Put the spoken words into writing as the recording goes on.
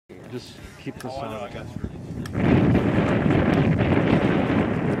Just keep this on.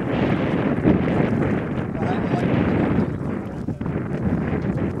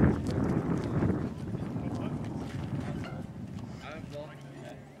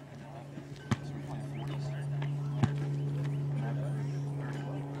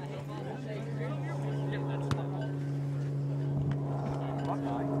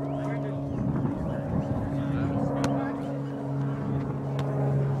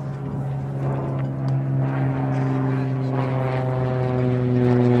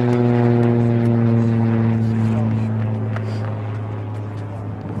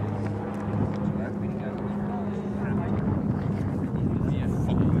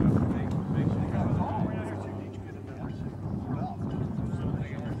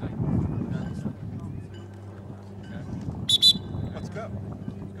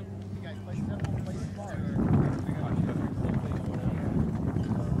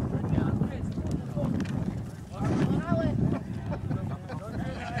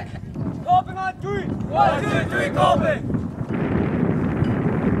 Kolping on three! 1, 2, 3, Kolping!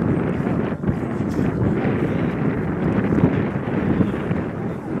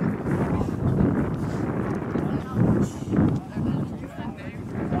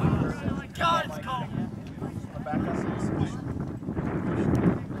 God, it's cold!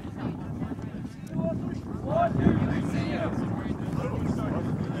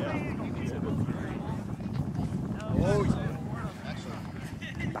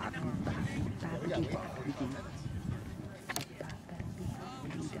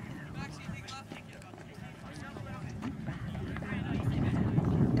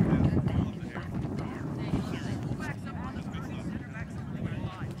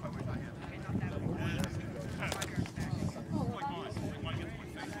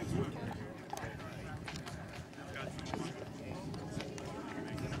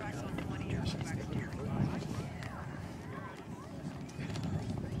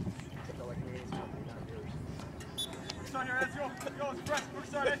 On your head, go, press,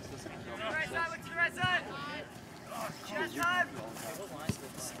 push on it. Right side, look to the right side. Chest time.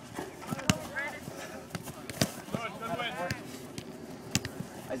 Good win.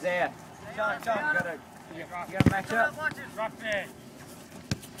 Isaiah, John, you gotta match up. Drop it.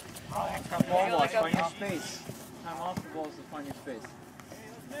 Time ball watch, find your space. Time off the balls to find your space.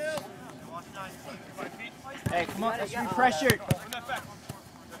 Hey, come on, let's be pressured.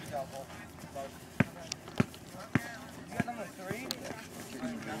 Number 3.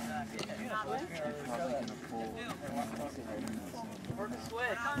 Work the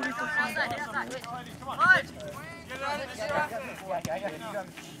switch.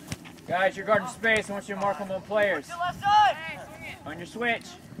 Guys, you're guarding space. I want you to mark on players. Left side. On your switch.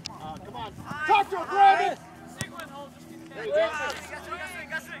 Come on. Talk to him, Brandon. There you go.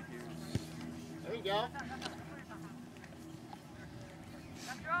 There you go.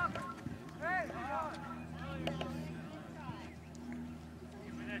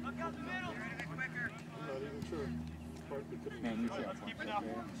 Look out the middle. Not even sure. Man, you can't. Keep it now.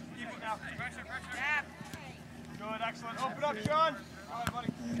 Keep it now. Pressure. Tap. Good, excellent. Open up, Sean. All right, buddy.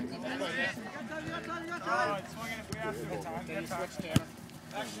 You got time. All right, swing it if we have to.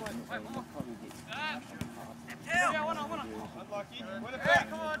 Excellent. Yeah, one on. Unlucky. Win it back.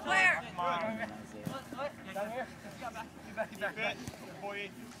 Come on, player. Come on. Down here. Get back. Good boy.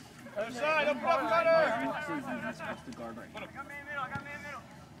 Other side, open up, Gunner. I got man in middle.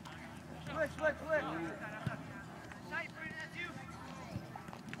 Switch. Tight, Brandon, that's you.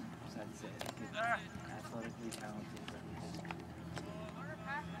 That's it. Athletically talented.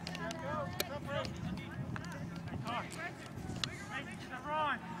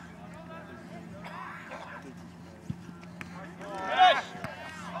 Run. Finish!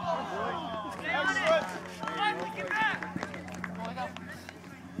 Stay on it. Get back.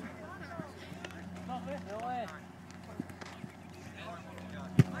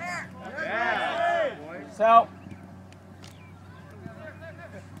 Yeah. So.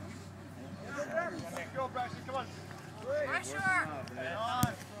 Go, Braxton, come on. Pressure.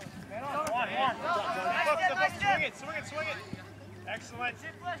 Swing it. Excellent.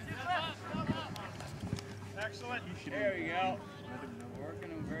 Excellent. There we go.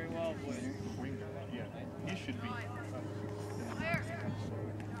 Working him very well, boys. Yeah, he should be.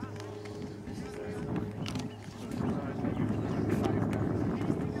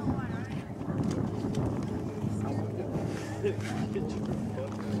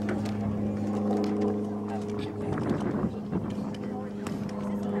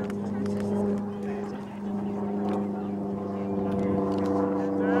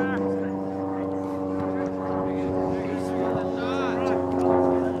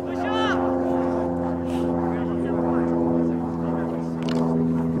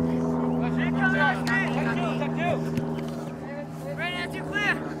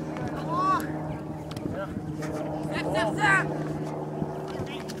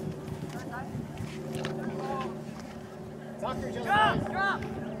 Drop!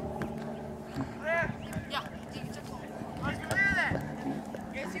 Clear! Yeah. Let's go do that!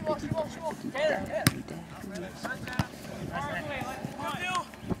 Yes, she won't. Taylor, yeah.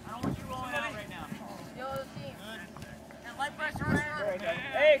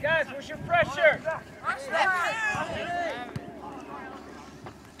 Hey guys, what's your pressure?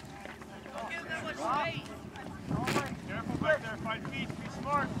 Careful back there, 5 feet, be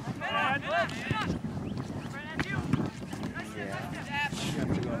smart. Yeah. You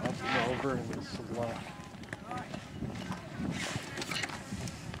have to go up and over and it's a lot.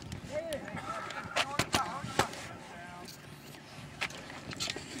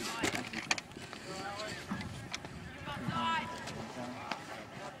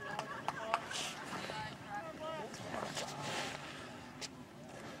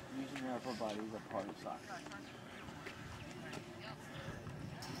 Using your upper body is a part of soccer.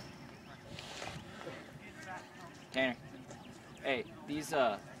 Tanner, hey,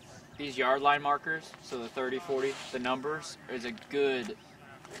 these yard line markers, so the 30, 40, the numbers is a good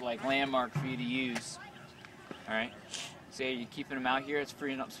like landmark for you to use. All right, say you're keeping them out here, it's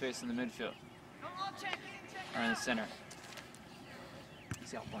freeing up space in the midfield or in the center. You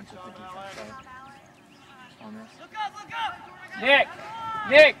see how bunch up the defense side on this.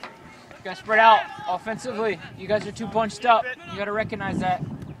 Nick, you guys spread out offensively. You guys are too bunched up. You got to recognize that.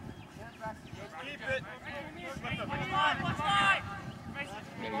 Keep it.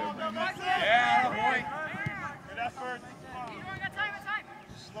 Yeah, boy. Good effort.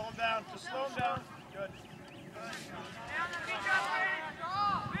 Just slow him down. Good.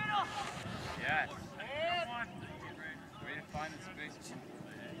 Yes. Way to find the space.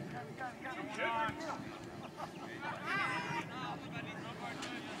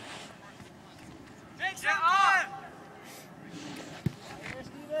 Make some fun!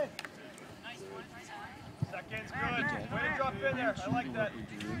 Second's good. Way to drop in there. I like that.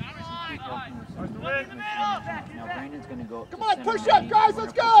 Where's the win? Now Brandon's going to go up. Come on, push up, guys,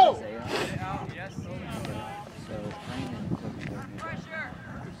 let's go! Yes. So Brandon took me over here.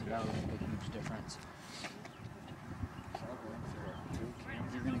 So that would make a huge difference.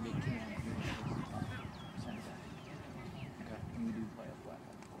 You're going to get Cam. You're going to take the top. Center back. Okay. And we do play a flat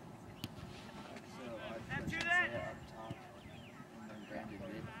back four. Empty that! And then Brandon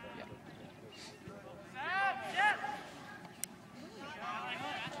did. Yeah.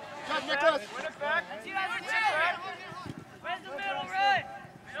 Come, Nicholas! Win it back. Where's the middle right?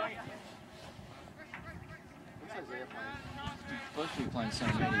 He's supposed to be playing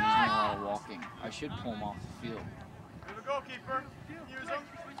center mid. He's doing a lot of walking. I should pull him off the field. You're the goalkeeper. Use him.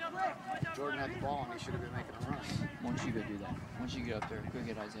 Jordan had the ball and he should have been making a run. Once you go do that. Once you get up there, go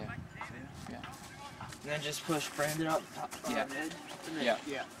get Isaiah. Yeah. And then just push Brandon up. Yeah. Yeah.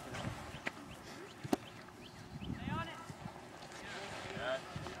 Yeah.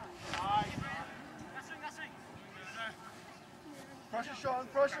 Pressure, Sean.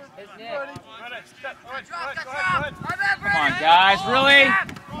 Pressure. Ready. Ready. Step. All right. Go ahead. Come on, guys. Really?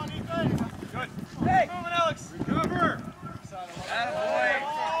 Come on, Ethan. Good. Hey. Moving, Alex. Recover. Attaboy.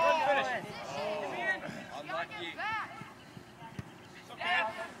 Good finish. Unlucky. It's okay.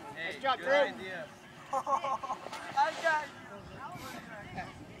 Hey, Good job, good Drew. idea.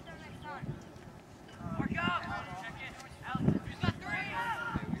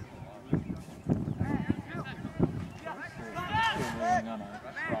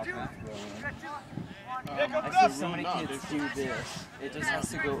 I see so many kids do this. It just has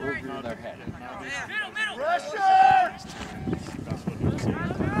to go over their head. Pressure. That's what it is.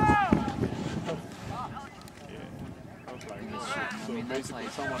 So basically,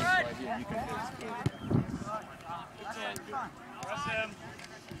 someone is right here, you can hit his clear. Press him.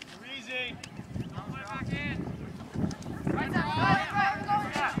 Easy.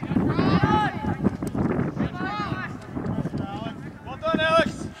 Well done,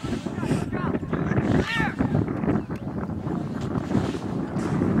 Alex.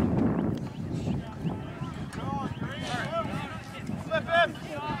 Flip him.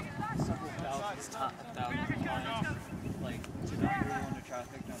 Like, to not go into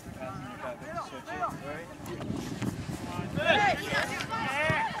traffic, not to pass into traffic, to switch it, right?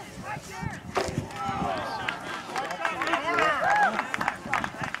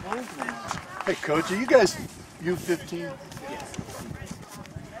 Hey, Coach, are you guys U15? Yes.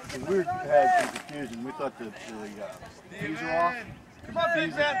 And we had some confusion. We thought that the fees were off. Come on, big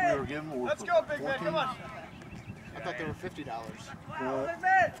Fees that we man. were given were Let's go, big man. Come on. I thought they were $50. Well,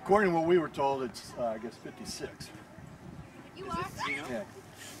 according to what we were told, it's I guess 56. Yeah.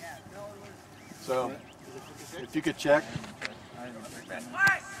 So if you could check.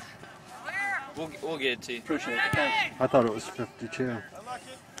 We'll get it to you. Appreciate it. Thanks. I thought it was 52.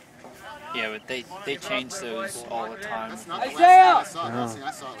 Yeah, but they change those all the time. That's not the last time I saw it. No.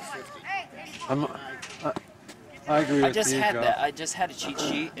 I saw it was 50. I agree I with just you, had Joe. that. I just had a cheat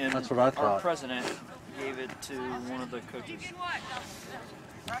sheet, and That's what I our thought. president gave it to one of the coaches.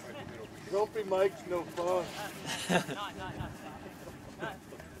 Grumpy Mike's no fun.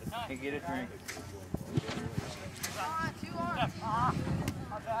 Hey, get a drink.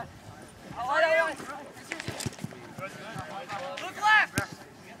 Look left!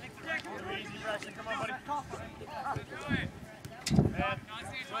 Come on, buddy.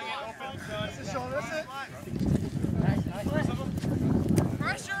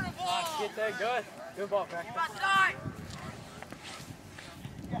 Pressure the ball! Get that good. Good ball, Frank. Outside!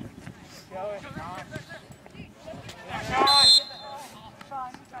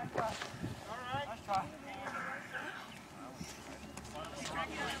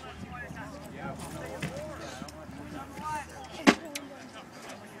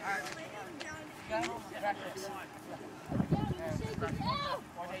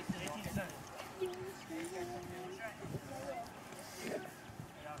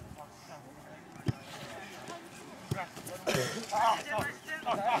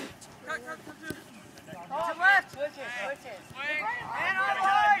 To left! And on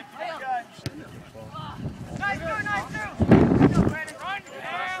right! Nice through, nice through! Run!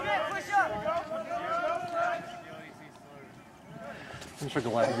 Push up! I'm so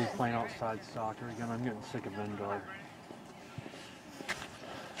glad to be playing outside soccer again. I'm getting sick of indoor.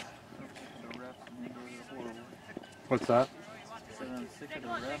 What's that? I'm sick of the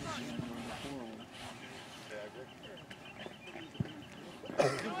refs and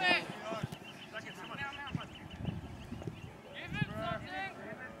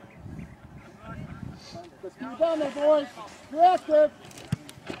Let's get it down there, boys. You're active.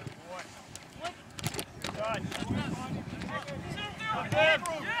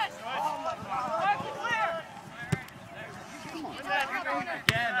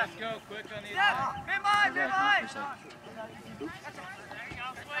 Again, let's go quick on these.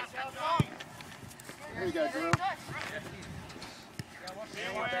 There you go, Drew.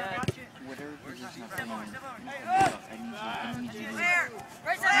 whatever position I play on, I need you to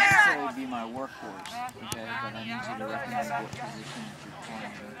Right not there! necessarily be my workhorse, okay? But I need you to recognize what position you're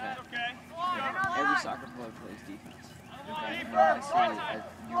playing, okay? Every soccer player plays defense, okay? And I see it as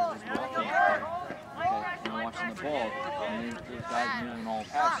you're just walking out there, okay? And watching the ball, and there's guys moving all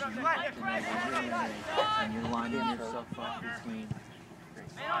past you, you have to know where you're in, and you're lining yourself up between.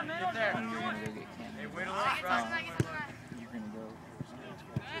 And you're gonna go get Cam. You're gonna go.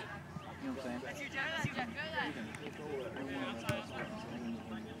 You know what I'm saying?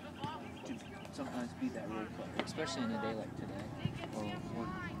 To sometimes be that role player, especially in a day like today, or we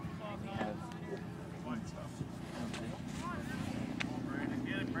have.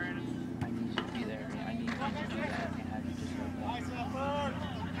 I need you to be there. I need you to do that, and have you just go walk.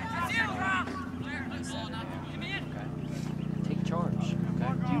 Okay. Take charge.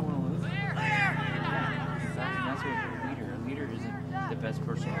 Okay. Do you want to lose? That's what a leader isn't the best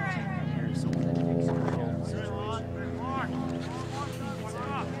person on the team. A leader is someone that takes charge of the situation.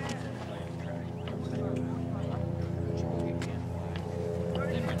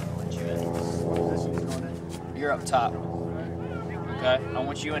 You're up top. Okay. I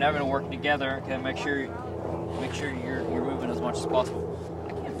want you and Evan to work together. Okay. Make sure you're moving as much as possible.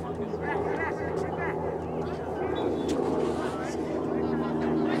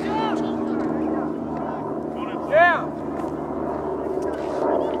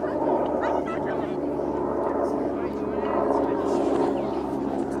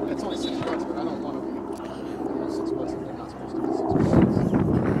 That's only 6 bucks, but I don't want to. 6 bucks and they're not supposed to be 6 bucks.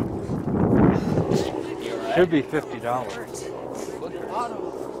 Should be $50. I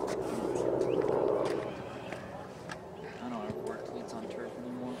don't ever wear cleats on turf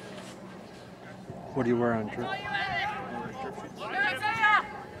anymore. What do you wear on trip?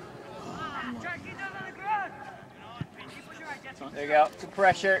 There you go. Good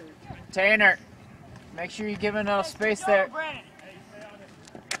pressure. Tanner, make sure you're giving enough space there.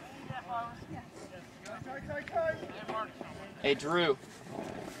 Hey, Drew.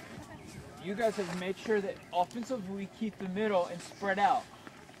 You guys have made sure that offensively we keep the middle and spread out.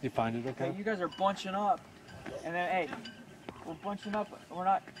 You find it okay? Okay, you guys are bunching up, and then hey, we're bunching up. We're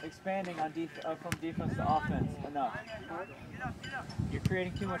not expanding on from defense to offense enough. You're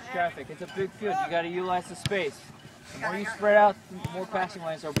creating too much traffic. It's a big field. You got to utilize the space. The more you spread out, the more passing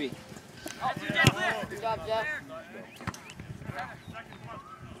lanes there'll be. Good job, Jeff.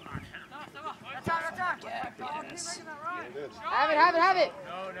 Gap, yes. Have it.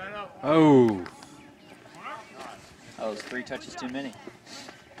 Oh. That was 3 touches too many.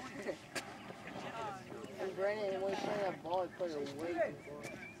 And Brandon, when he's playing that ball, he plays it way too far.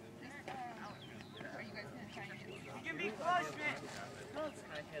 You can be close, man.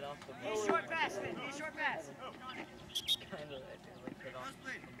 He's short pass, man. He's short pass.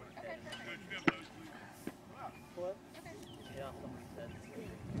 What?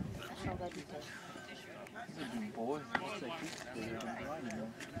 That's not that detailed. He's a good boy. Looks like he's good. Think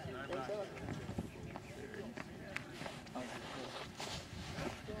so?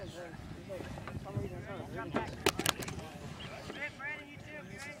 Yeah, he's like, for some reason, it's not really good. Hey, Brandon, you too. You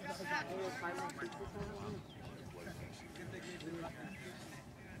ain't got that. Maybe it's 5 months, 6 or something.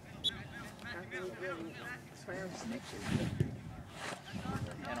 Not really good. Experiments.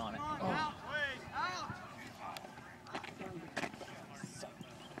 Head on it. Out.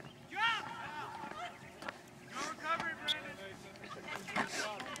 Drop. Go recovery, Brandon.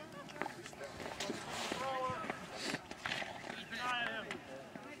 Keep an eye on him.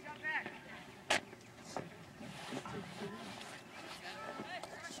 Come back.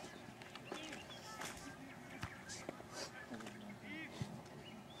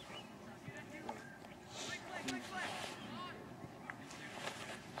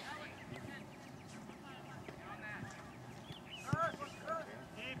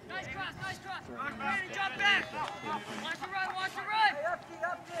 Nice cross. Brandon, drop back. Watch the run.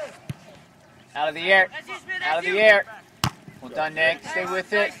 Out of the air. That's you, Smith. Out of the air. Well done, Nick. Stay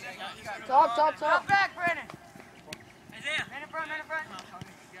with it. Top. Drop back, Brandon. Isaiah. Man in front. Man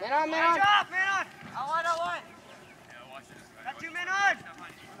on. Man on. Out wide. Got 2 men on.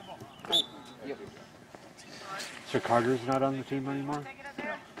 Yep. So Carter's not on the team anymore? Take it up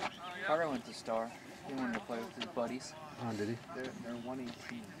there. Carter went to Star. He wanted to play with his buddies. Oh, did he? They're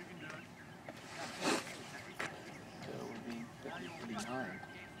 118. So it would be 59.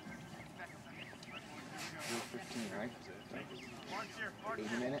 15, right?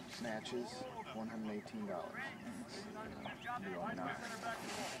 80-minute snatches, $118. Do all 9.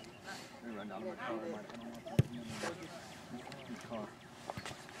 We run down to my car,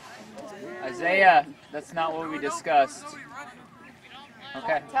 Isaiah, that's not what we discussed.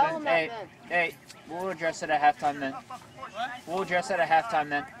 Okay. Tell him that Hey, we'll address it at halftime then. We'll address it at halftime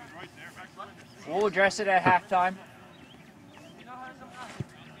then. We'll address it at halftime.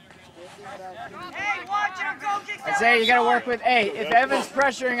 Hey, watch him go. Kick that Isaiah, you got to short. work with. Hey, if Evan's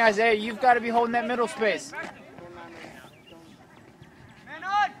pressuring Isaiah, you've got to be holding that middle space. Man on. Man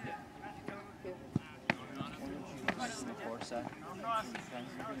on.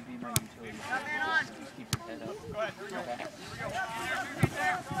 Keep your head up. Okay.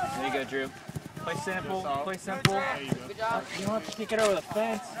 There you go, Drew. Play simple. Play simple. Good job. You don't have to kick it over the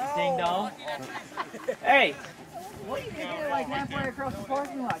fence, ding dong. Hey, what are you kicking it like halfway across the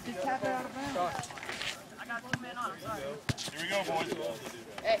parking lot? Just tap it out of bounds. I got 2 men on. Sorry. Here we go, boys.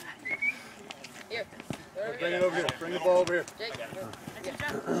 Hey. Here. Bring it over here. Bring the ball over here. Jake.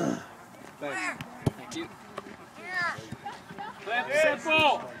 Thank you. Play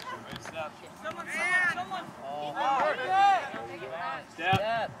Simple. Someone.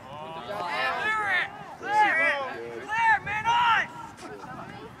 Step. Clear, man on.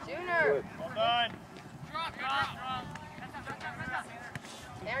 Junior. Well done. Drop.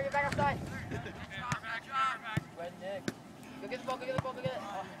 Aaron, you're back outside. Go get the ball, go get it.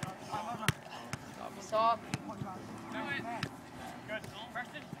 Stop. Good.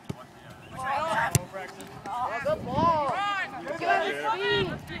 Preston. Oh, good ball. Good speed.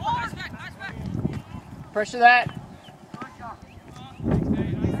 Pressure that.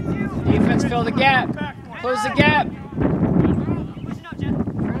 Defense, fill the gap. Close the gap. Pushing up, Jeff.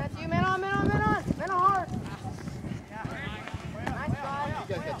 Turn that to you, man on. Man on hard. Nice drive.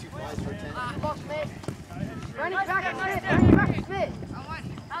 You guys got 2 flies for 10. Good ball, Smith. Brandon, back to Smith.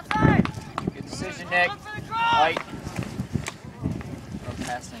 Outside. Good decision, Nick. Look for the cross. Light. Or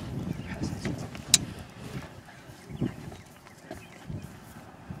passing.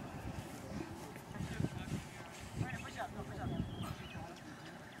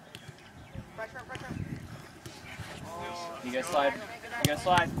 Pressure. You guys slide.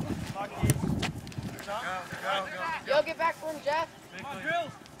 Yo, get back for him, Jeff.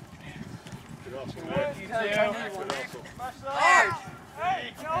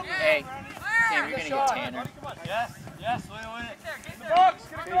 Hey, Tam, you're gonna get Tanner. Yes, win it. Get the box,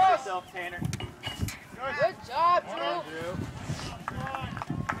 get Finish yourself, Tanner. Good job, Drew.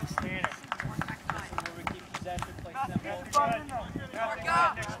 Tanner. We keep possession, play simple.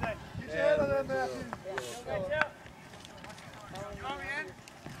 Next day.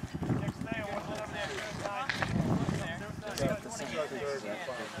 Next day, I want the same crease as that.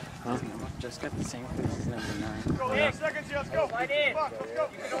 Huh? Just got the same crease as number 9. Go, 10 seconds here, let's go. Slide in. Let's go.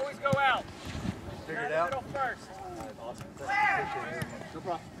 You can always go out. Figure it out. Middle first. No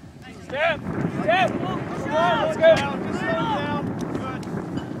problem. Step. Step. Come on, let's go. Just slow down.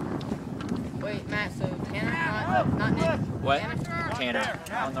 Good. Wait, Matt, so Tanner, not Nick? What? Tanner,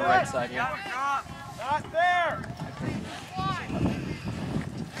 on the right side here. Not there.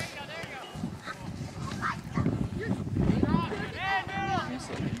 It's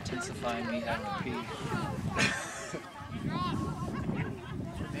like intensifying me having to pee.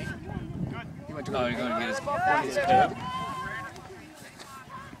 Oh, you're going to get his coat?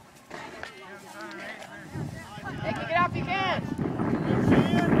 Hey, kick it out if you can.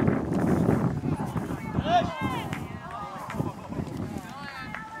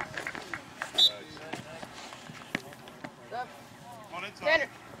 On inside. Tanner.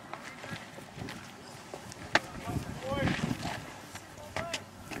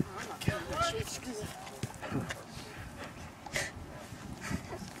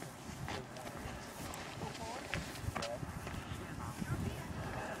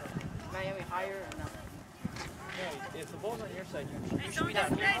 Miami higher or no? If the ball's on your side, you Go in this.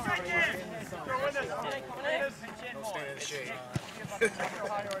 Go in this. Stand in the shade.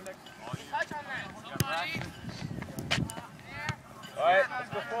 Touch on that. All right, let's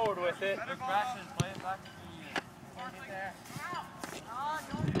go forward with it.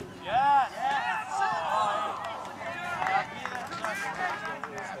 Yeah.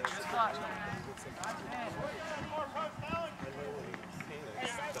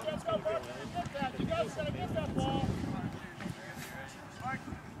 You guys gotta get that ball.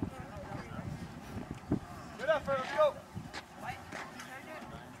 Good effort, let's go.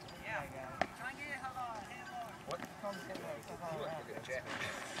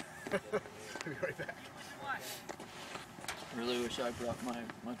 Be right back. I really wish I brought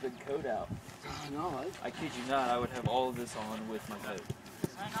my big coat out. No, I kid you not, I would have all of this on with my coat.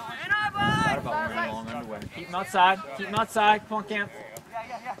 In our Thought about wearing long underwear. Keep them outside. Keep them outside. Come on, Cam.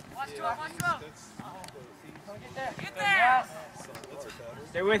 Watch two up. Get there.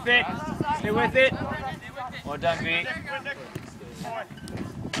 Stay with it. Stay with it. Well done, B. Good, Nick. Boy.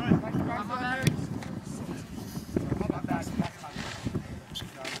 Good.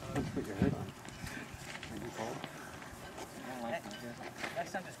 Put your hood on.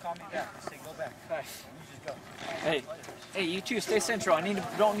 Next time, just call me back. Just say go back. Okay. You just go. Hey, you two, stay central.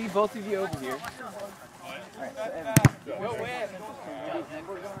 Don't need both of you over here. Go win.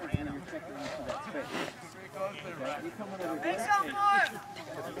 Make some more.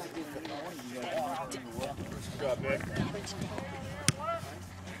 Good job, Nick.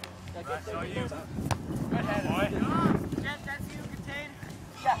 Good head, boy. Jet, that's you, contain.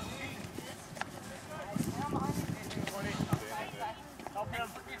 Yeah. Help him.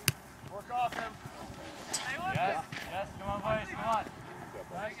 Work off him. Yes, come on, boys, come on.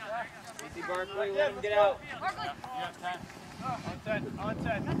 Easy, Barkley. Let him get out. On 10. On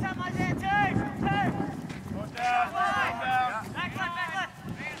 10. That's how my dad takes. Go down. Go down. Back left, back left.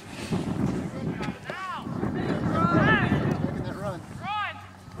 making that run. Run.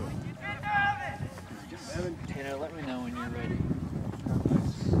 Get there of it. Tanner, let me know when you're ready.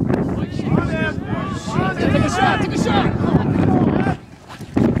 Take a shot, take a shot.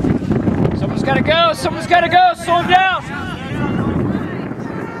 Someone's got to go. Someone's got to go. Slow him down.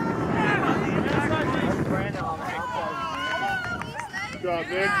 Good job,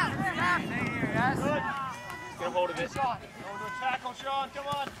 Nick. Good. Get a hold of it. Go to a tackle, Sean. Come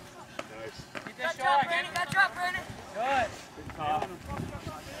on. Nice. Get that shot, Brandon. Good job, Brandon. Good. Good call. There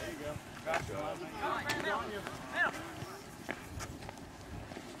you go. Good job.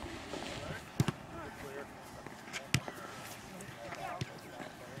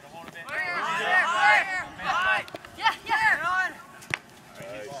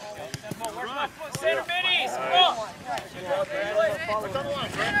 Center minis. Come on. What's on the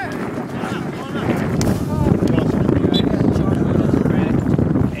line, Brent?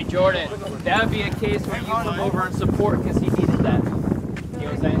 Hey, Jordan, that would be a case where you come over and support because he needed that. You know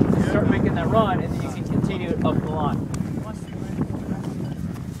what I'm saying? Start making that run, and then you can continue it up the line.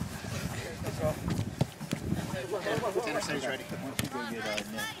 Anderson's ready. Why don't you go get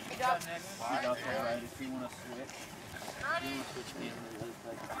Nick? He's up all right if you want to switch. You want to switch me.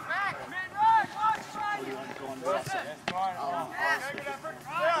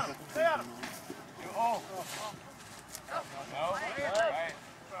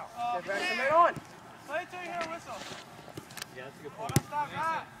 Play till you hear a whistle. Yeah, that's a good point. Stop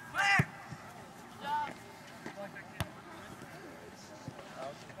that. Clear.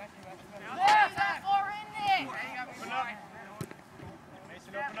 That far in there.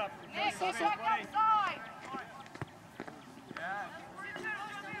 Okay,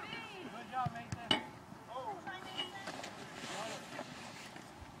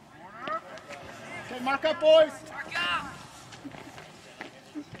 mark up, boys.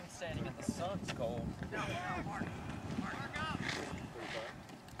 Standing in the sun's cold.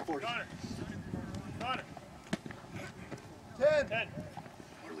 40. 10.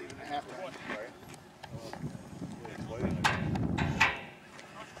 We're leaving at halftime.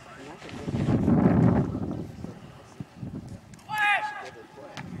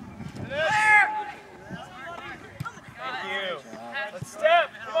 Let's step.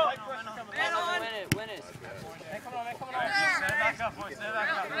 Come on. Win it. Hey, come on. Set it back up, boys. Set it back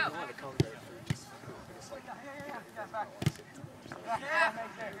up.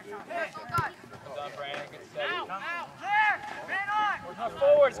 Where's my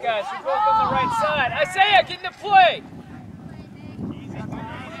forwards, guys? You're both on the right side. Isaiah, get into play.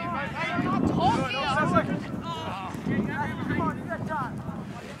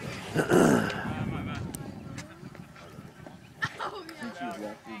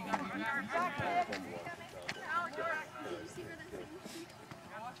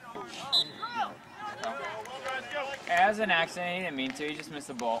 As an accident, he didn't mean to. He just missed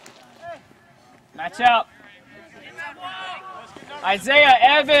the ball. Match up. Isaiah,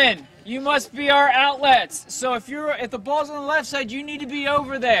 Evan, you must be our outlets. So if the ball's on the left side, you need to be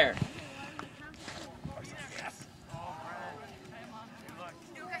over there.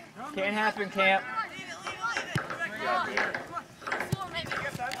 Can't happen, Camp.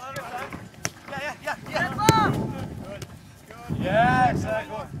 Yeah,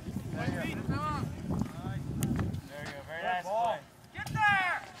 exactly. There you go. Very nice play. Get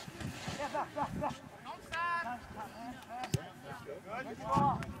there!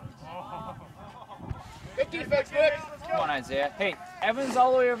 Good defense, Nick. Come on, Isaiah. Hey, Evan's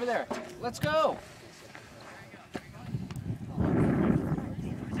all the way over there. Let's go.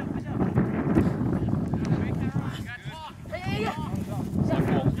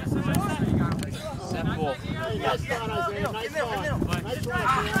 Simple. Hey, nice run, Isaiah. Nice run. Nice run,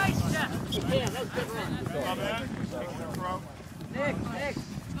 Cam. Hey, Cam, that was a good run. Nick.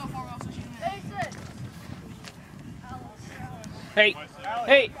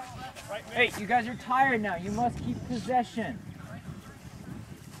 Hey, you guys are tired now. You must keep possession.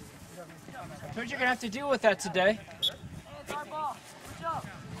 That's what you're going to have to deal with that today.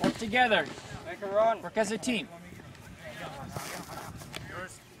 Work together. Make a run. Work as a team.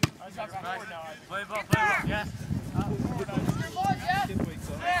 Play ball. Yes.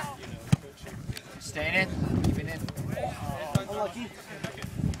 Staying in. Keeping in.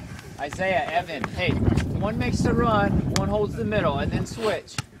 Isaiah, Evan, hey, one makes the run, one holds the middle, and then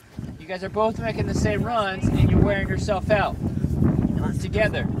switch. You guys are both making the same runs, and you're wearing yourself out. Work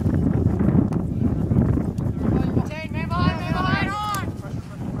together.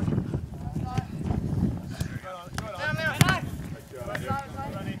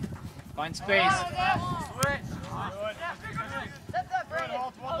 Find space.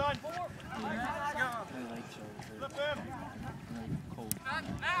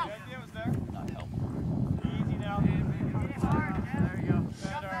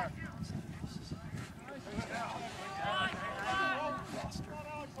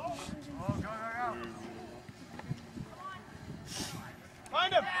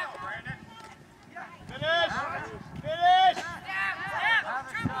 Find him. Finish.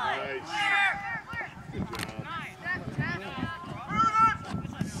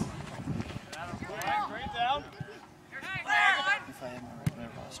 Great down. If I had my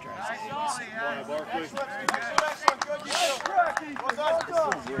roster,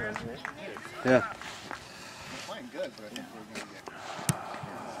 Yeah. Playing good, but I think we're going to get...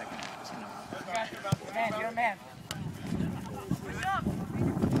 Man, you're a man.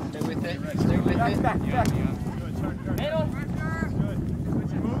 Stay with it. Stay with it. Middle.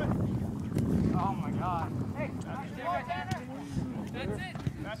 Oh my God. Hey, that's it.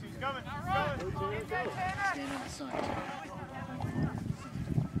 Matthew's coming. Stand in the sun.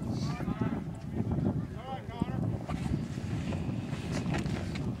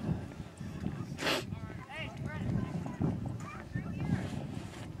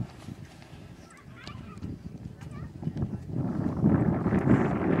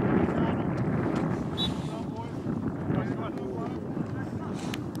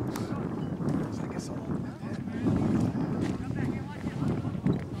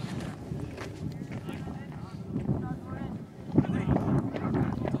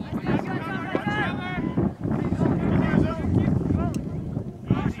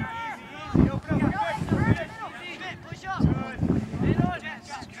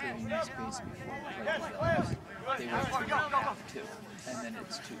 minutes space before the play develops. They were 3.5 and then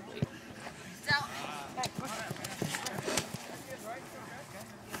it's too late.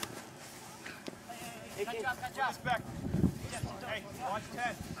 Catch up. Hey, watch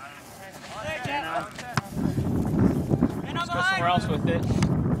 10. Let's go somewhere else with it.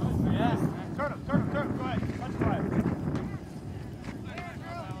 Yeah. Turn him. Go ahead. Touch fire.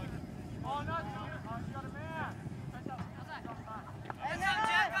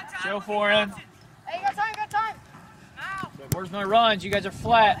 Show for him. Hey, you got time. Where's my runs? You guys are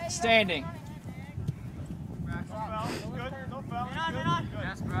flat, standing. Good. No foul.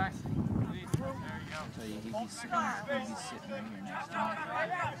 Yes, Bryce. So he's sitting right here next to me.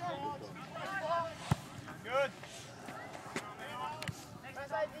 Good.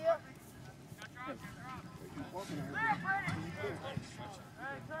 Nice idea.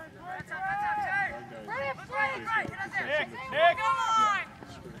 Nick.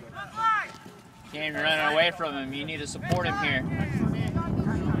 Can't run away from him. You need to support him here.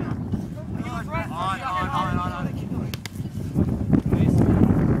 On.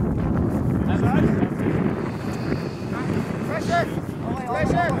 Pressure.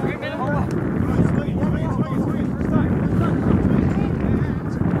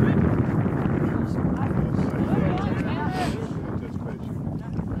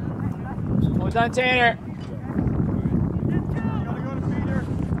 Well done, Tanner. Gotta go to Peter.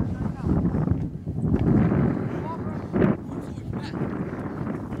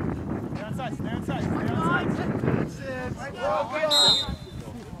 Stay inside.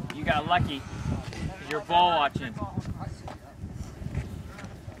 You got lucky. 'Cause you're ball watching.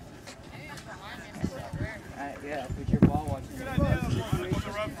 Yeah, but you're ball watching.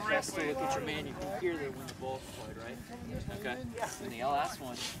 Best to look at your man. You can hear them when the ball's played, right? Okay. In the last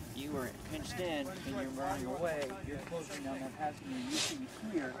one, you were pinched in and you're running away. You're closing down that pass and you should be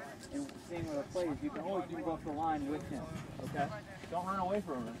here and seeing where the play is. You can always move off the line with him. Okay? Don't run away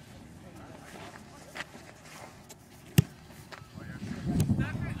from him.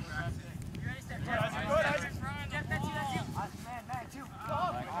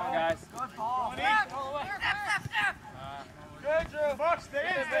 Guys. Good, Drew. Buck, stay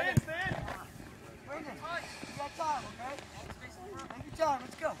in. Brandon, you got time, okay? Take your time,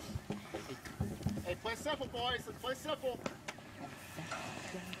 let's go. Hey, play simple, boys. Let's play simple.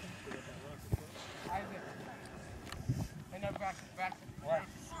 Back. What?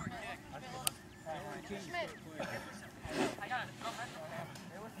 Schmidt. I got it.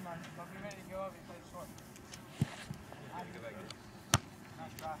 Hey, listen, man. Don't be ready to go over and play short.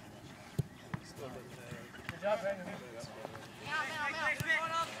 Nice try. Good job, Brandon.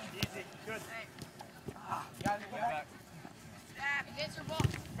 Easy. Good. You got it. Back. Against your ball.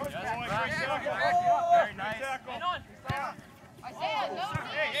 Good boy. Great tackle. Very nice. Good tackle. Isaiah, no.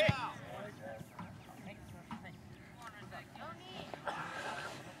 Hey.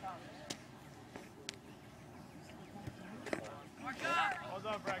 Well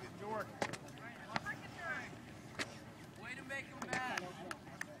done, Braxton. Good work. Way to make him mad.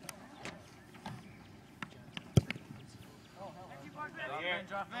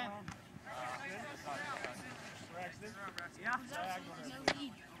 Drop in. Braxton. Yeah.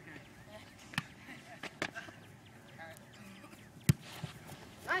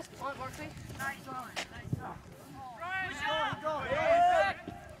 Nice point, Marcy. Nice on. Go.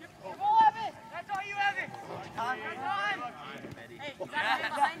 That's all you, Evan. Time. Hey,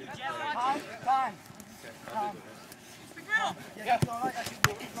 time. Yeah.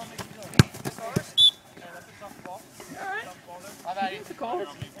 My bad. It's a call.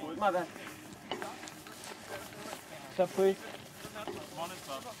 My bad. Tough, please.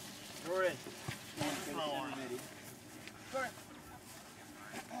 You're in.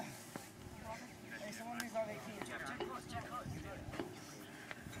 Hey, someone needs on 18. Check close.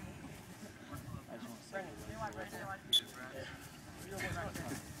 Brandon, stay wide. You're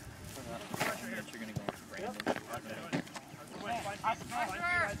going to go with Brandon.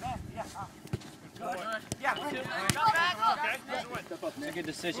 Yeah. It's a good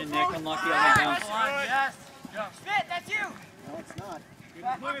decision, Nick. Unlucky on the bounce. Yes. Smith, that's you. No, it's not.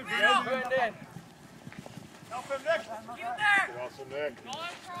 Brandon. Help him, Nick. Keep it there. Good also, Nick.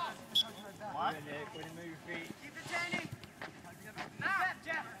 What? Nick, way to move your feet. Keep it chaining. Step,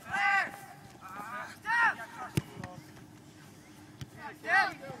 Jeff. There. Step.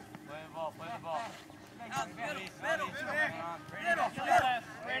 Step. Play the ball. Middle.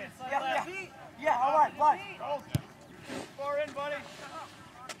 Yeah, all right, watch. Far in, buddy.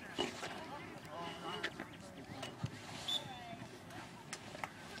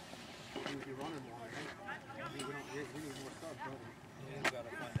 You're running more, right? We need more stuff, don't we? Yeah, we gotta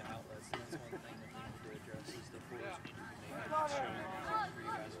find the outlet.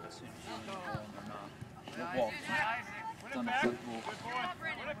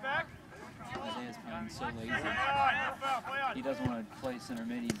 so lazy. He doesn't want to play center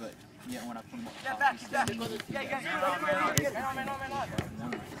midi, but yet when I put him up top, he's standing with the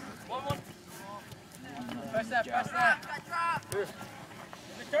Press that.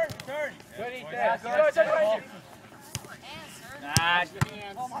 Turn. Good, eat that. Nice.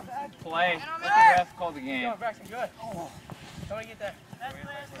 Play. Let the ref call the game. Good. Somebody get that.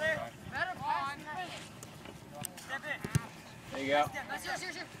 Better pass. Step in. There you go.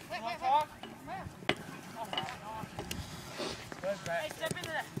 Good, Brett. Hey, step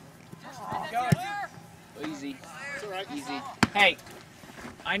into that. Easy. Easy. Hey,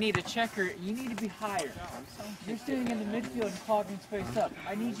 I need a checker. You need to be higher. You're sitting in the midfield and clogging space up.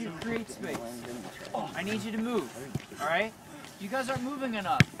 I need you to create space. I need you to move. All right? You guys aren't moving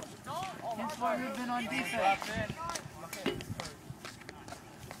enough. That's why we've been on defense.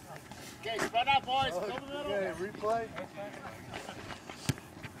 Okay, spread out, boys. Go to the middle. Okay, replay.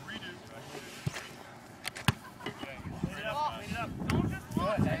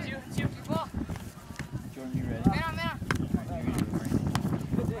 Jordan, you ready? Man.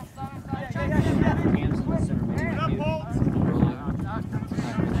 Hands in the center mid.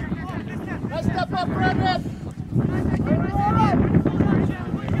 Let's step up, Brendan.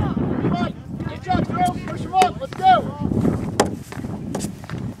 Good job, Drew. Push him up. Let's go.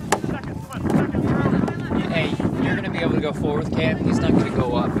 Hey, you're going to be able to go forward with Cam. He's not going to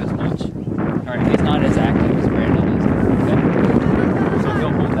go up as much. All right, he's not as active as Brandon is. Okay? So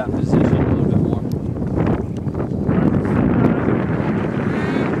he'll hold that position a little bit more.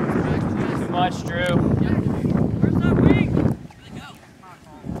 Too much, Drew.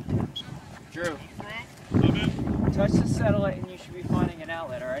 Drew. Touch the satellite and you should be finding an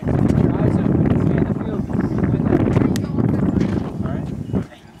outlet, all right? So keep your eyes open. Stay in the field. All right?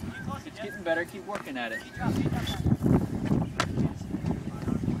 It's getting better. Keep working at it.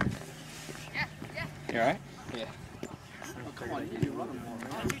 You all right? Yeah. Oh, come on, you run them more.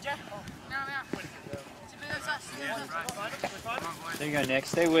 There you go, Nick.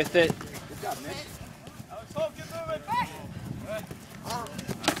 Stay with it. Good job, Nick.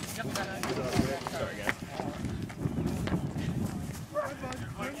 Sorry, guys.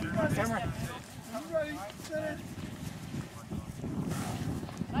 Camera.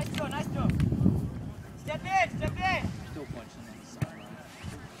 Nice throw. Step in. Still punching on the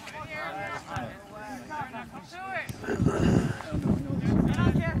sideline. Come to it. Get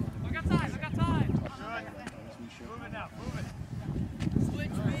on here. We got time. Move it now.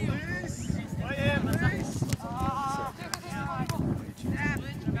 Switch wheels. Play him.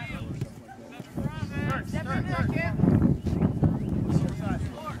 Step in there, Kim.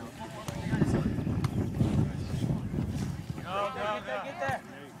 Go. Get there.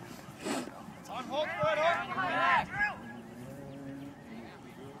 On hold, Fred.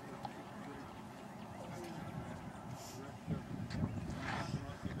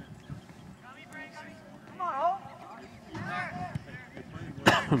 Come on, hold.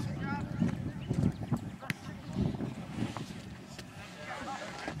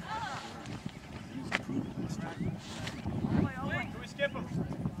 Can we skip him?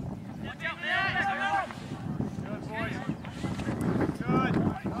 Good, boys. Good.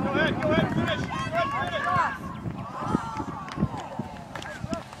 Go ahead, finish.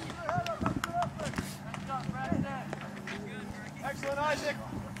 Excellent, Isaac.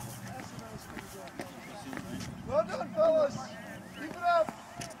 Well done, fellas. Keep it up.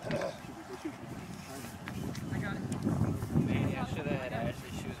 Maybe I should have had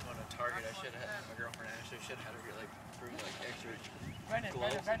Ashley. She was going to Target. I should have had my girlfriend Ashley. Should have had her get extra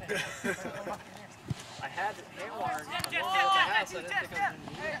gloves. I had hand water in the house. I didn't think I was going to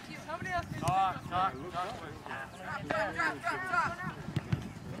need it. Somebody else. Talk.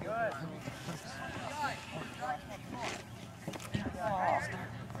 Good.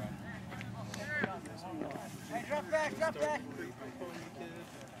 Hey, drop back.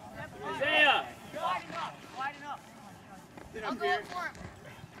 Isaiah! Widen up. I'm going for it.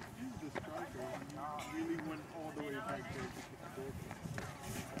 The striker really went all the way back there.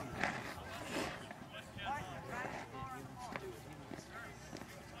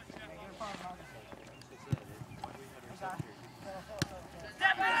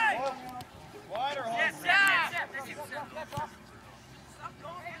 Step back. Wider, hold. Yes, step.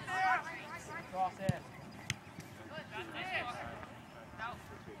 Cross in.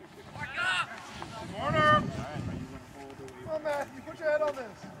 Corner. Come on, Matthew, put your head on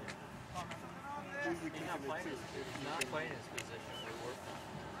this. He's not playing his position.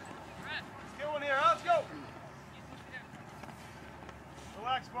 Let's get one here. Let's go.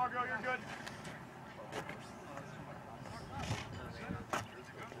 Relax, Margo. You're good.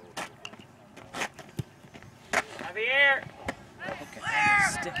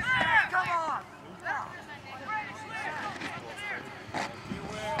 Come on!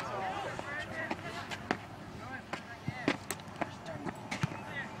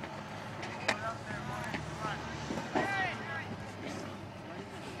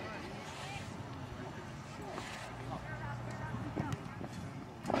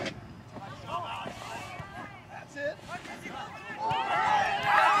 That's it.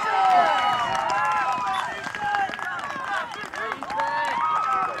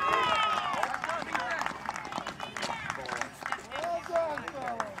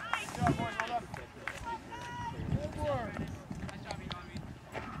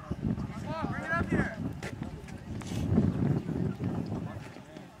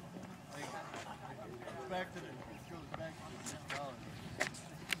 Back to the, it goes back to the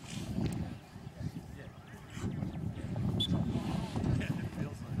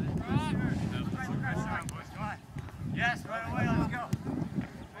Yes, right away, let's go.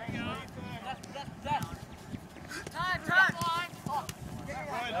 There you go. Time.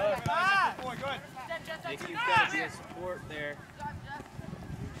 Good. Nick, you've got to be a support there.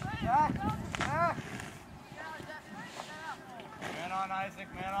 Man on, Isaac,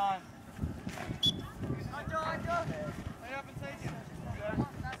 man on. Lay up and take it.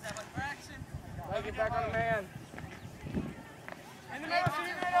 Take it back on the man. In the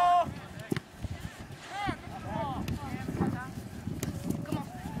middle,